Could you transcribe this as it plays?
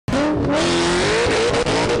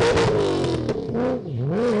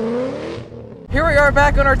are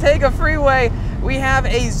back on Ortega Freeway. We have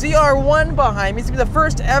a ZR1 behind me. It's gonna be the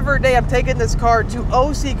first ever day I'm taking this car to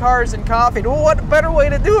OC Cars and Coffee. Well, what better way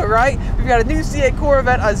to do it, right? We've got a new C8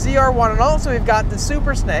 Corvette, a ZR1, and also we've got the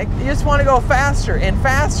Super Snake. You just want to go faster and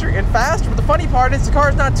faster and faster. But the funny part is the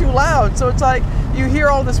car's not too loud, so it's like you hear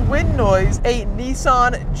all this wind noise. A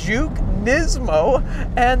Nissan Juke Nismo,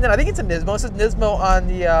 and then I think it's a Nismo. It says Nismo on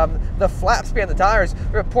the flaps behind the tires.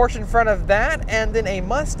 We have a Porsche in front of that, and then a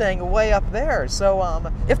Mustang way up there.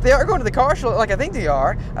 So if they are going to the car show, like I think they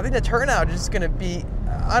are, I think the turnout is just going to be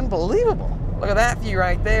unbelievable. Look at that view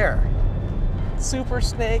right there. Super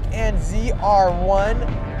Snake and ZR1.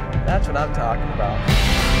 That's what I'm talking about.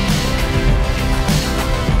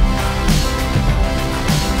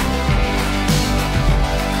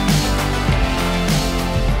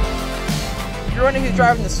 If you're wondering who's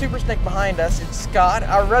driving the Super Snake behind us, it's Scott,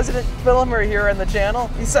 our resident filmer here on the channel.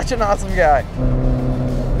 He's such an awesome guy.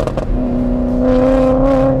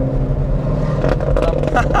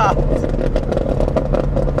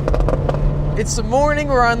 It's the morning,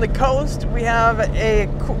 we're on the coast. We have a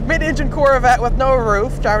mid-engine Corvette with no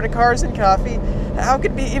roof, driving to Cars and Coffee. How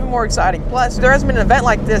could it be even more exciting? Plus, there hasn't been an event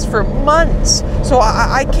like this for months, so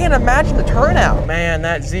I can't imagine the turnout. Man,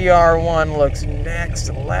 that ZR1 looks next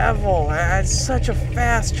level. That's such a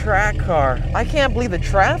fast track car. I can't believe the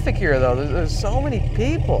traffic here, though. There's so many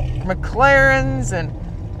people. McLarens and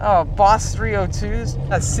Boss 302s.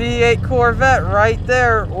 A C8 Corvette right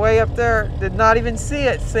there, way up there. Did not even see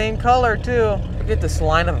it. Same color, too. Look at this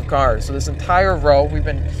lineup of cars. So this entire row, we've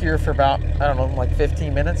been here for about, I don't know, like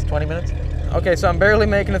 15 minutes, 20 minutes. Okay, so I'm barely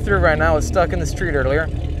making it through right now. I was stuck in the street earlier.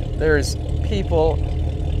 There's people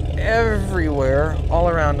everywhere, all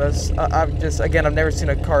around us. I've never seen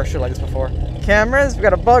a car show like this before. Cameras, we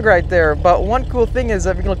got a bug right there. But one cool thing is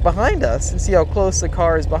that we can look behind us and see how close the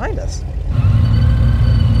car is behind us.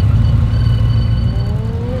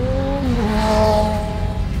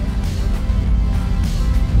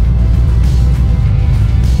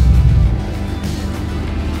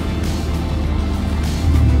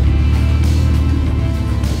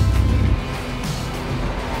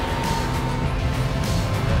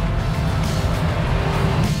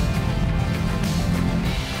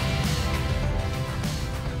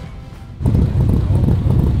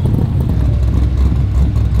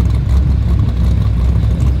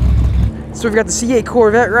 So we've got the C8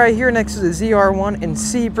 Corvette right here next to the ZR1 in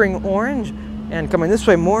Sebring Orange. And coming this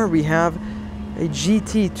way more, we have a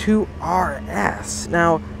GT2 RS.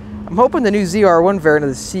 Now, I'm hoping the new ZR1 variant of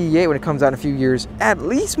the C8 when it comes out in a few years at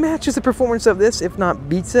least matches the performance of this, if not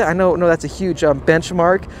beats it. I know that's a huge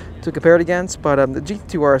benchmark to compare it against, but the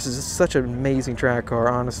GT2 RS is such an amazing track car,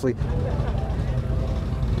 honestly.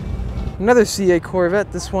 Another C8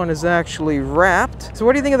 Corvette, this one is actually wrapped. So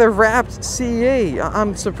what do you think of the wrapped C8?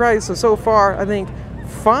 I'm surprised, so far I think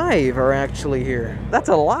 5 are actually here. That's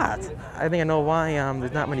a lot. I think I know why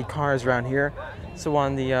there's not many cars around here. So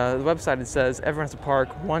on the website it says everyone has to park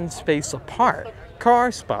 1 space apart.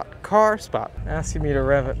 Car spot, asking me to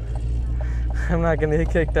rev it. I'm not gonna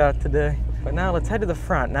get kicked out today. But now let's head to the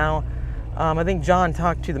front. Now, I think John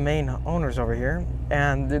talked to the main owners over here,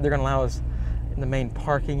 and they're gonna allow us in the main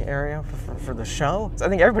parking area for the show. So I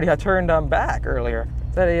think everybody got turned back earlier.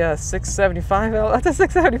 Is that a 675 L? That's a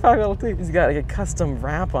 675 LT. He's got like a custom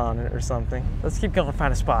wrap on it or something. Let's keep going,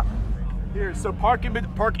 find a spot. Here, so park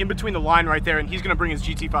in between the line right there, and he's gonna bring his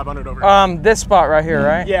GT500 over. This spot right here,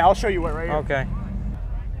 right? Yeah, I'll show you what right here. Okay.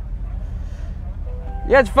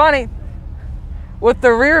 Yeah, it's funny. With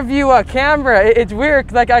the rear view camera, it's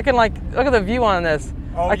weird. Like I can look at the view on this.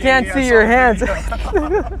 Oh, I can't see your hands.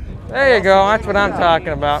 There you go, that's what I'm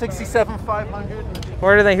talking about. 67 500.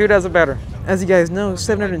 What do you think, who does it better? As you guys know,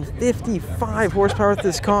 755 horsepower with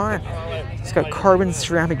this car. It's got carbon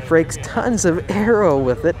ceramic brakes, tons of aero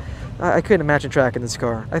with it. I couldn't imagine tracking this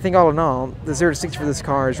car. I think all in all, the 0 to 60 for this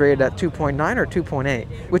car is rated at 2.9 or 2.8,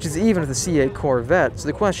 which is even with the C8 Corvette. So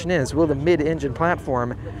the question is, will the mid-engine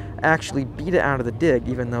platform actually beat it out of the dig,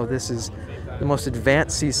 even though this is the most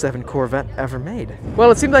advanced C7 Corvette ever made? Well,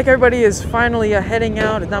 it seems like everybody is finally heading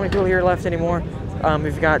out. There's not many people here left anymore.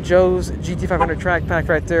 We've got Joe's GT500 track pack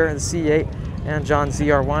right there, the C8, and John's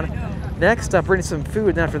ZR1. Next up, we're getting some food,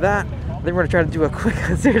 and after that, then we're gonna try to do a quick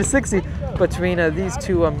 0 to 60 between these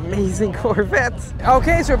two amazing Corvettes.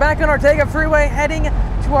 Okay, so we're back on Ortega Freeway, heading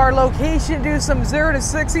to our location to do some 0 to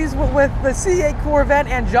 60s with the C8 Corvette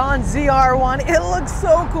and John's ZR1. It looks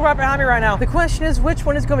so cool right behind me right now. The question is, which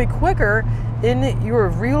one is gonna be quicker in your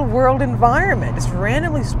real world environment? Just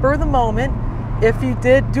randomly spur the moment. If you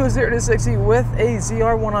did do a 0 to 60 with a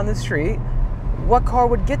ZR1 on the street, what car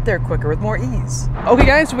would get there quicker with more ease. Okay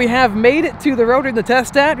guys, we have made it to the rotary to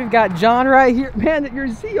test at. We've got John right here. Man, your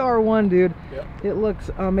ZR1, dude. Yep. It looks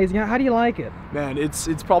amazing. How do you like it? Man,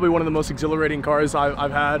 it's probably one of the most exhilarating cars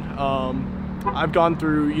I've had. I've gone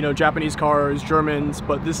through, you know, Japanese cars, Germans,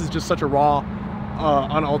 but this is just such a raw,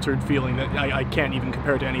 unaltered feeling that I can't even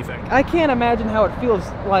compare it to anything. I can't imagine how it feels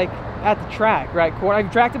like at the track, right, Cord? Have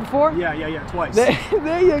you tracked it before? Yeah, twice.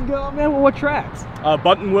 There you go, man. Well, what tracks?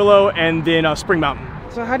 Button Willow and then Spring Mountain.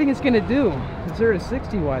 So how do you think it's going to do 0 to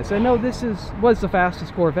 60 wise? I know this was the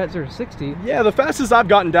fastest Corvette 0 to 60. Yeah, the fastest I've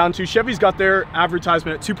gotten down to, Chevy's got their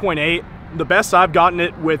advertisement at 2.8. The best I've gotten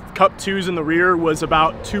it with Cup 2s in the rear was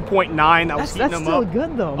about 2.9. That's still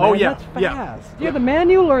good though, man. Oh yeah, that's fast. Yeah. Do you have the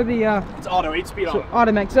manual or the? It's auto, 8-speed auto.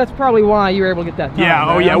 Automatic. So that's probably why you were able to get that time.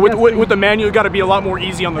 Yeah. Oh yeah. With the manual, you got to be a lot more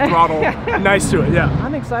easy on the throttle. Nice to it. Yeah.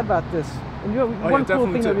 I'm excited about this. And you know, one cool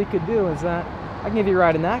thing that we could do is that I can give you a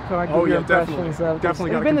ride in that car. Give you impressions of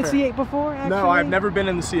definitely. Have you been in the C8 before? Actually? No, I've never been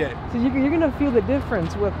in the C8. So you're gonna feel the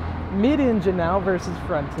difference with mid-engine now versus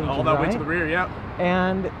front engine. All that way to the rear, yeah.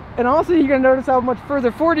 And also you're gonna notice how much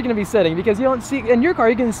further forward you're gonna be sitting, because you don't see in your car,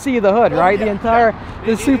 you can see the hood, right? Yeah, the entire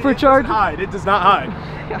supercharged. It does not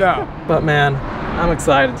hide. No. But man, I'm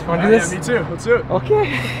excited. Want to do this? Yeah, me too. Let's do it.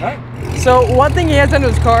 Okay. Right. So one thing he has in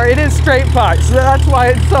his car, it is straight pipe, so that's why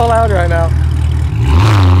it's so loud right now.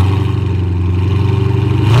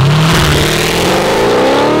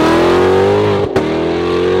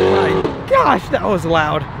 My gosh, that was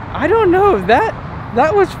loud. I don't know,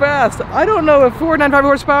 that was fast. I don't know if 495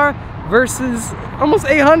 horsepower versus almost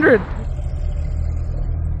 800.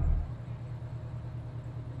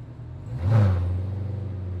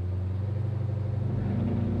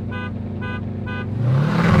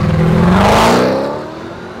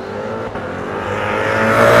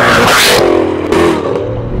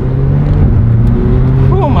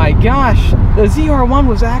 Oh my gosh, the ZR1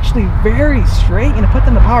 was actually very straight and it put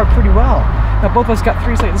them to power pretty well. Now both of us got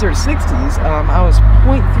 3 seconds 0 to 60s. I was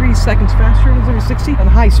 0.3 seconds faster than 0 to 60. On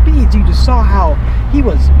high speeds, you just saw how he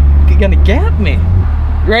was gonna gap me.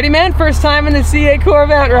 You ready, man? First time in the C8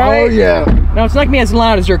 Corvette, right? Oh yeah. Now it's not gonna be as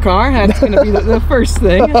loud as your car. That's gonna be the first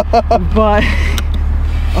thing. But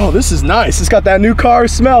oh, this is nice. It's got that new car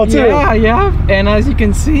smell too. Yeah. And as you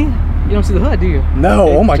can see, you don't see the hood, do you? No.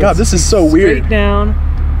 Oh my God, this is so weird. Straight down.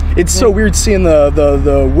 It's so weird seeing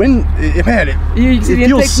the wind. Man, it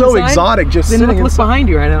feels so exotic just sitting inside. Look behind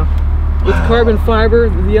you right now. With carbon fiber,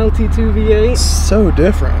 the LT2 V8. So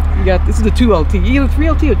different. You got, this is the 2LT. You got a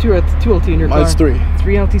 3LT or 2LT in your car? Mine's 3.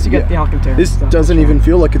 3LT, so you got the Alcantara. This doesn't even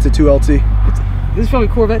feel like it's a 2LT. This is probably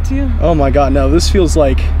Corvette to you? Oh my God, no. This feels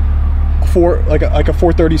like a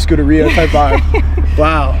 430 Scuderia type vibe.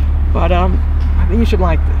 Wow. But I think you should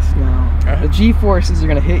like this. Now, the G-forces are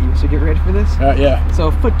going to hit you, so get ready for this. Yeah.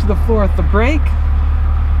 So foot to the floor with the brake,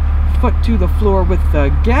 foot to the floor with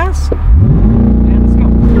the gas, and let's go.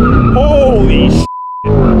 Holy shit!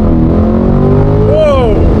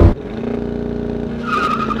 Whoa!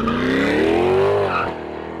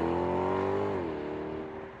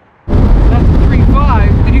 That's a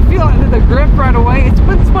 3.5. Did you feel the grip right away? It's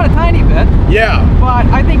spun a tiny bit. Yeah. But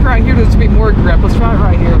I think right here there's going to be more grip. Let's try it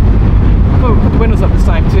right here. Put the windows up this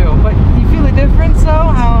time too, but you feel the difference though?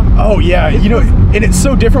 How? Oh yeah, you know, and it's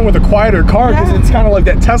so different with a quieter car because it's kind of like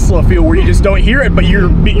that Tesla feel where you just don't hear it, but your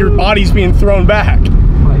body's being thrown back. Oh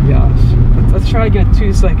my gosh, let's try to get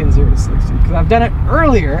 2 seconds 0 to 60 because I've done it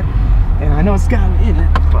earlier, and I know it's got in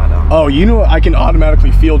it, but oh, you know what I can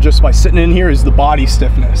automatically feel just by sitting in here is the body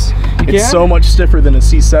stiffness. It's so much stiffer than a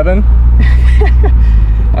C7.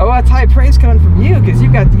 Oh, that's high praise coming from you because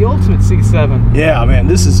you've got the ultimate C7. Yeah, man,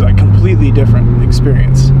 this is a completely different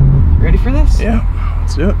experience. Ready for this? Yeah,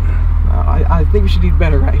 let's do it. I think we should do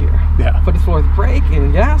better right here. Yeah. Put the floor with the brake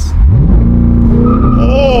and gas.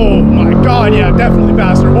 Oh my God, yeah, definitely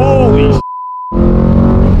faster. Holy shit.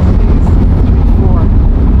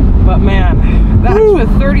 But man, that's with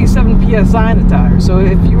 37 PSI in the tire. So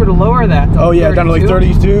if you were to lower that to down to like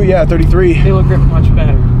 32, yeah, 33. They will grip much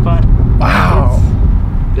better. But wow.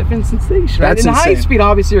 Different sensation, right? In high speed,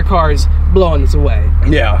 obviously your car is blowing this away.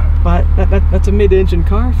 Yeah. But that's a mid-engine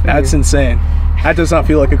car. That's insane. That does not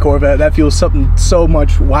feel like a Corvette. That feels something so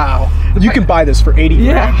much, wow. You can buy this for 80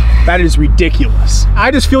 grand. That is ridiculous. I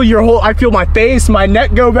just feel I feel my face, my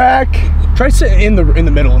neck go back. Try sitting in the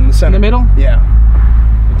middle, in the center. In the middle? Yeah.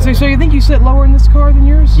 So you think you sit lower in this car than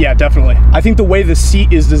yours? Yeah, definitely. I think the way the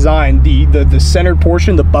seat is designed, the center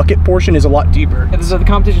portion, the bucket portion is a lot deeper. Yeah, those are the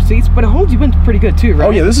competition seats, but it holds you in pretty good too, right? Oh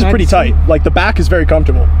yeah, this is pretty tight. Like the back is very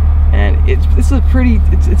comfortable. And this is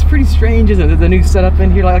it's pretty strange, isn't it? The new setup in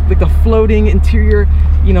here, like the floating interior,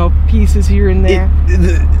 you know, pieces here and there.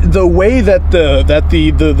 The way that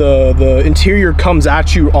the interior comes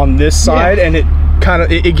at you on this side, and it kind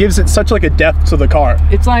of it gives it such like a depth to the car.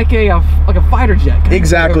 It's like a fighter jet.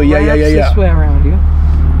 Exactly. Yeah. This way around you,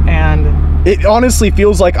 and it honestly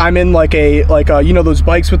feels like I'm in like a you know those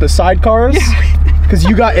bikes with the sidecars. Yeah. Because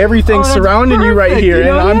you got everything surrounding you right here, you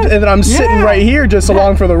know, and I'm sitting right here just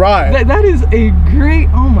along for the ride. That is a great,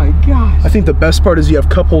 oh my gosh. I think the best part is you have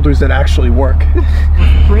cup holders that actually work.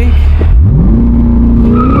 Brake.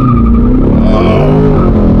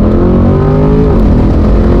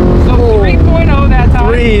 So 3.0 that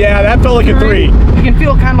time. 3, yeah, that felt like a 3. You can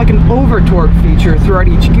feel kind of like an over torque feature throughout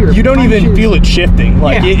each gear. You don't even feel it shifting.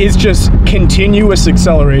 Like it's just continuous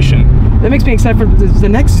acceleration. That makes me excited for the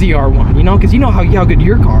next ZR1, you know, because you know how good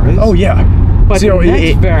your car is. Oh yeah. But the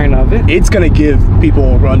next variant of it, it's gonna give people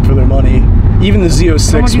a run for their money. Even the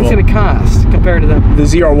Z06 how much is it gonna cost compared to the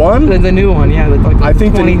ZR1? The new one, yeah. Like I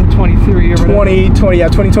think 2023 or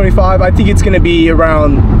 2025. I think it's gonna be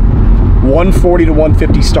around 140 to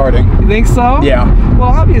 150 starting. You think so? Yeah. Well,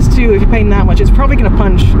 obvious too, if you're paying that much, it's probably going to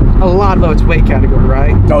punch a lot above its weight category,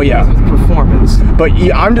 right? Oh yeah. With performance. But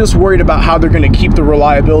yeah, I'm just worried about how they're going to keep the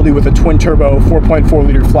reliability with a twin turbo 4.4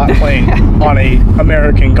 liter flat plane on a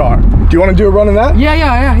American car. Do you want to do a run in that?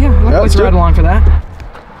 Yeah. Let's ride along for that.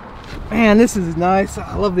 Man, this is nice.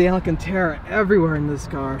 I love the Alcantara everywhere in this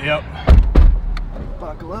car. Yep.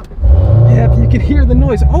 Buckle up. Yeah, you can hear the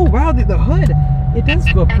noise. Oh wow, the hood. It does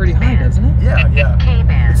go up pretty high, doesn't it? Yeah.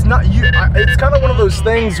 It's not you. It's kind of one of those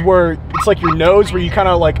things where it's like your nose, where you kind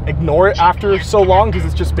of like ignore it after so long because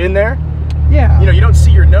it's just been there. Yeah. You know, you don't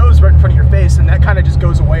see your nose right in front of your face, and that kind of just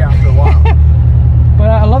goes away after a while. But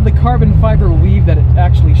I love the carbon fiber weave that it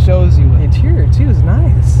actually shows you. The interior too is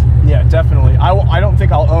nice. Yeah, definitely. I don't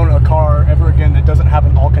think I'll own a car ever again that doesn't have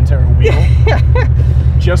an Alcantara wheel.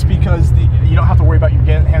 Just because you don't have to worry about your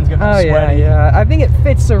hands getting sweaty. Yeah. I think it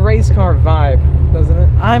fits the race car vibe, doesn't it?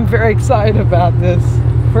 I'm very excited about this.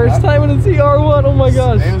 First time in a ZR1, oh my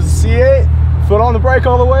gosh. It was a C8, foot on the brake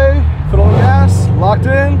all the way, foot on the gas, locked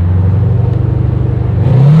in.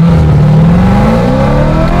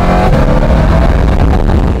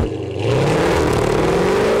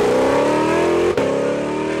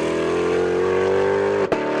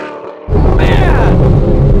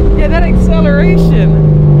 Acceleration.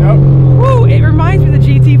 Yep. Woo, it reminds me of the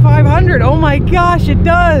GT500. Oh my gosh, it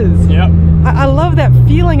does. Yep. I love that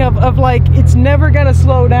feeling of like it's never gonna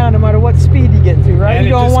slow down no matter what speed you get to, right? And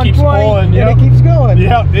you go on 120 and it keeps going.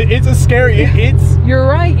 Yeah, it's a scary, You're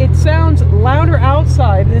right, it sounds louder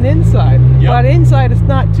outside than inside. Yep. But inside it's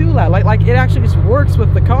not too loud. Like it actually just works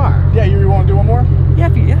with the car. Yeah, you want to do one more? Yeah,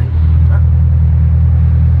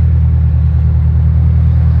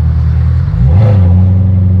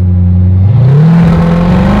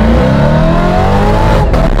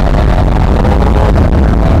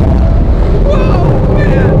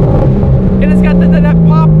 that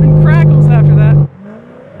pop and crackles after that.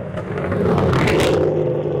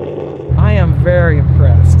 I am very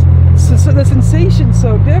impressed. So the sensation's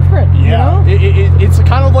so different. Yeah, you know? It's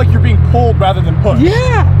kind of like you're being pulled rather than pushed.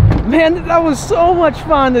 Yeah, man, that was so much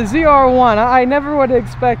fun. The ZR1, I never would have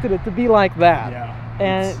expected it to be like that. Yeah.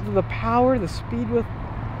 And the power, the speed with,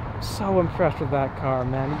 so impressed with that car,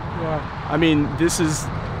 man. Yeah. I mean, this is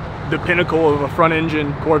the pinnacle of a front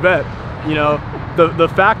engine Corvette. You know, the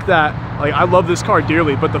fact that, like, I love this car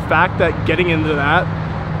dearly, but the fact that getting into that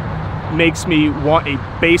makes me want a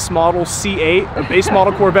base model C8, a base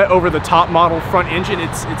model Corvette over the top model front engine.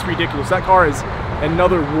 It's ridiculous. That car is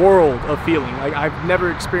another world of feeling. Like, I've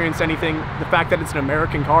never experienced anything. The fact that it's an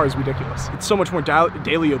American car is ridiculous. It's so much more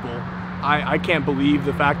dailyable. I can't believe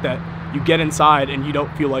the fact that you get inside and you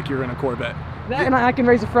don't feel like you're in a Corvette. That, and I can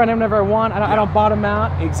raise the front end whenever I want. I don't bottom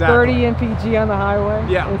out. Exactly. 30 mpg on the highway.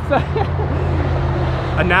 Yeah.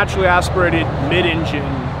 A naturally aspirated mid-engine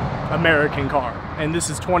American car. And this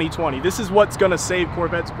is 2020. This is what's going to save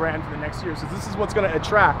Corvette's brand for the next year. So this is what's going to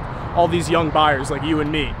attract all these young buyers like you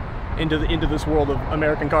and me into this world of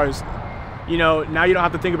American cars. You know, now you don't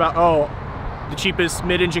have to think about, oh, the cheapest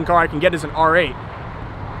mid-engine car I can get is an R8.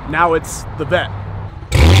 Now it's the Vette.